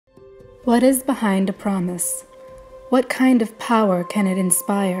What is behind a promise? What kind of power can it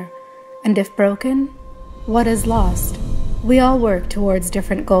inspire? And if broken, what is lost? We all work towards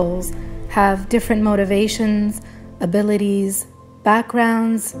different goals, have different motivations, abilities,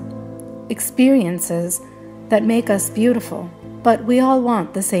 backgrounds, experiences that make us beautiful. But we all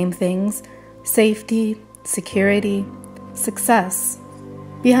want the same things: safety, security, success.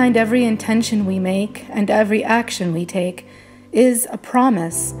 Behind every intention we make and every action we take is a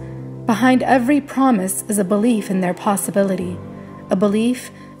promise. Behind every promise is a belief in their possibility, a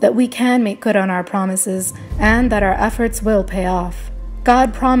belief that we can make good on our promises and that our efforts will pay off.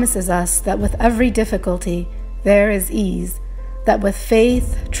 God promises us that with every difficulty there is ease, that with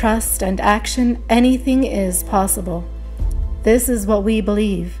faith, trust, and action anything is possible. This is what we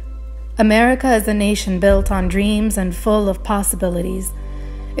believe. America is a nation built on dreams and full of possibilities.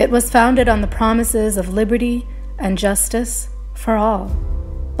 It was founded on the promises of liberty and justice for all.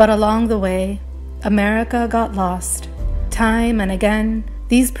 But along the way, America got lost. Time and again,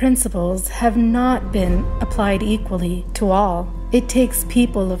 these principles have not been applied equally to all. It takes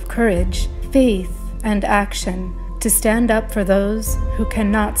people of courage, faith, and action to stand up for those who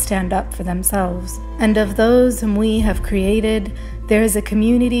cannot stand up for themselves. And of those whom we have created, there is a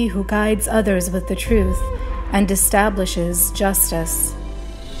community who guides others with the truth and establishes justice.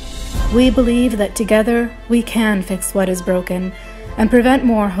 We believe that together we can fix what is broken and prevent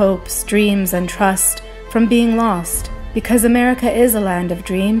more hopes, dreams, and trust from being lost, because America is a land of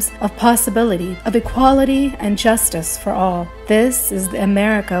dreams, of possibility, of equality and justice for all. This is the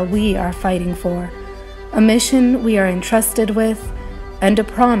America we are fighting for, a mission we are entrusted with, and a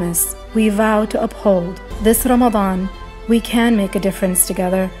promise we vow to uphold. This Ramadan, we can make a difference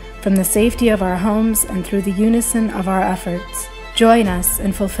together, from the safety of our homes and through the unison of our efforts. Join us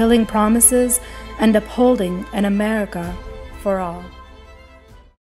in fulfilling promises and upholding an America for all.